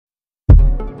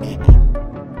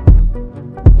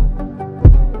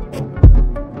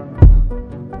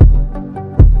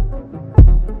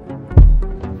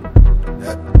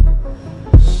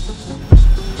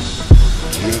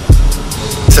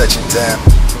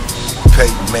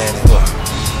Peyton Manning,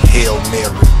 Hail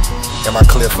Mary. Am I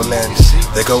clear for landing?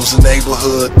 There goes the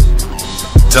neighborhood,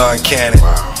 Don Cannon.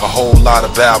 A whole lot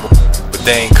of babble, but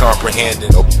they ain't comprehending.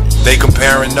 They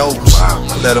comparing notes,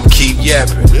 let them keep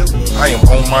yapping. I am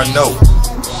on my note,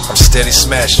 I'm steady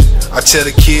smashing. I tell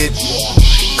the kid,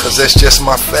 cause that's just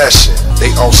my fashion.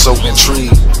 They also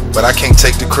intrigued, but I can't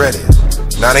take the credit.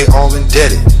 Now they all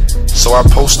indebted, so I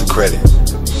post the credit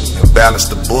and balance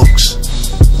the books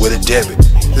with a debit.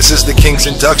 This is the king's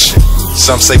induction.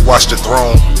 Some say watch the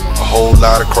throne. A whole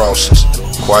lot of crosses,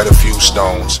 quite a few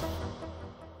stones.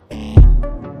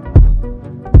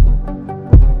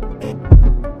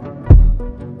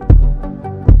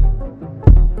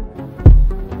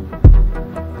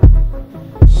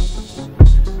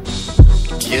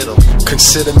 Get 'em.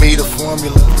 Consider me the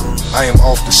formula. I am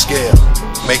off the scale.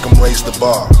 Make them raise the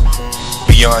bar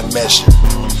beyond measure.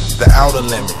 The outer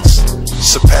limits,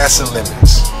 surpassing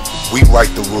limits. We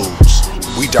write the rules,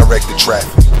 we direct the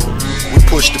traffic. We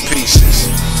push the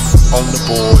pieces on the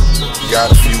board.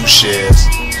 Got a few shares,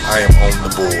 I am on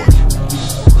the board.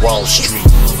 Wall Street,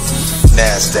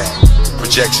 Naszdaq,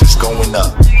 projections going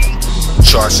up.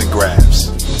 Charts and graphs.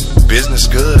 Business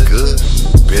good,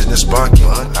 business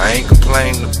bunking. I ain't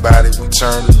complaining about it, we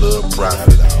turn a little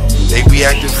profit. They be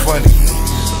acting funny,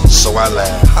 so I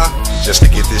laugh. Just to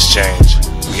get this change,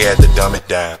 we had to dumb it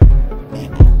down.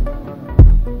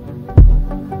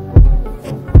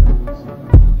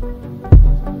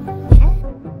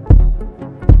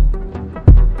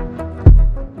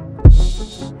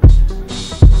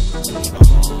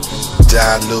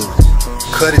 Dilute,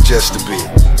 cut it just a bit.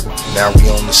 Now we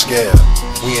on the scale,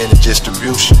 we in the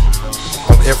distribution.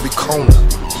 On every corner,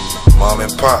 mom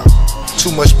and pop.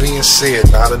 Too much being said,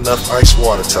 not enough ice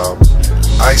water talk.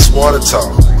 Ice water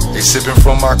talk, they sipping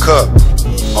from my cup.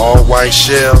 All white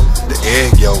shell, the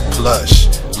egg yolk plush.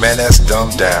 Man, that's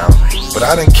dumbed down, but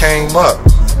I done came up.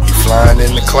 He flying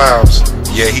in the clouds,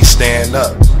 yeah, he stand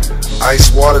up.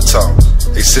 Ice water talk,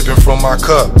 they sipping from my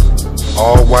cup.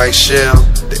 All white shell,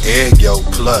 the egg yolk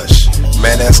plush.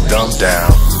 Man, that's dumbed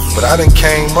down, but I done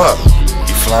came up.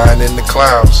 He flying in the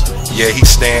clouds, yeah, he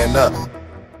stand up.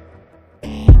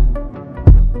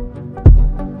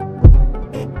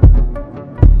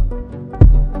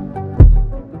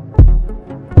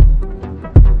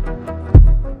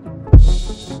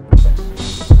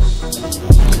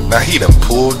 Now he done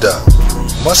pulled up,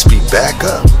 must be back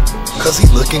up, cause he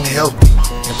looking healthy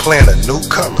and playing a new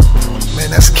color. Man,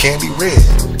 that's candy red,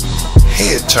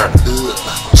 head turner,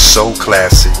 so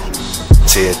classic,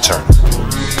 Ted Turner.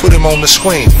 Put him on the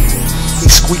screen,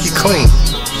 he's squeaky clean,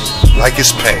 like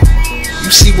his paint.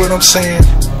 You see what I'm saying?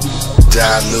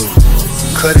 Dilute,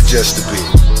 cut it just a bit.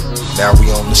 Now we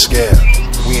on the scale,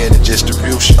 we in the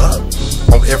distribution.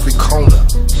 On every corner,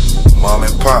 mom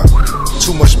and pop.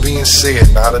 Too much being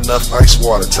said, not enough ice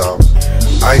water talk.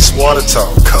 Ice water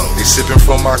talk, they sipping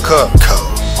from my cup.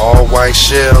 All white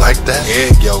shell, like that,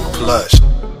 egg yolk plush.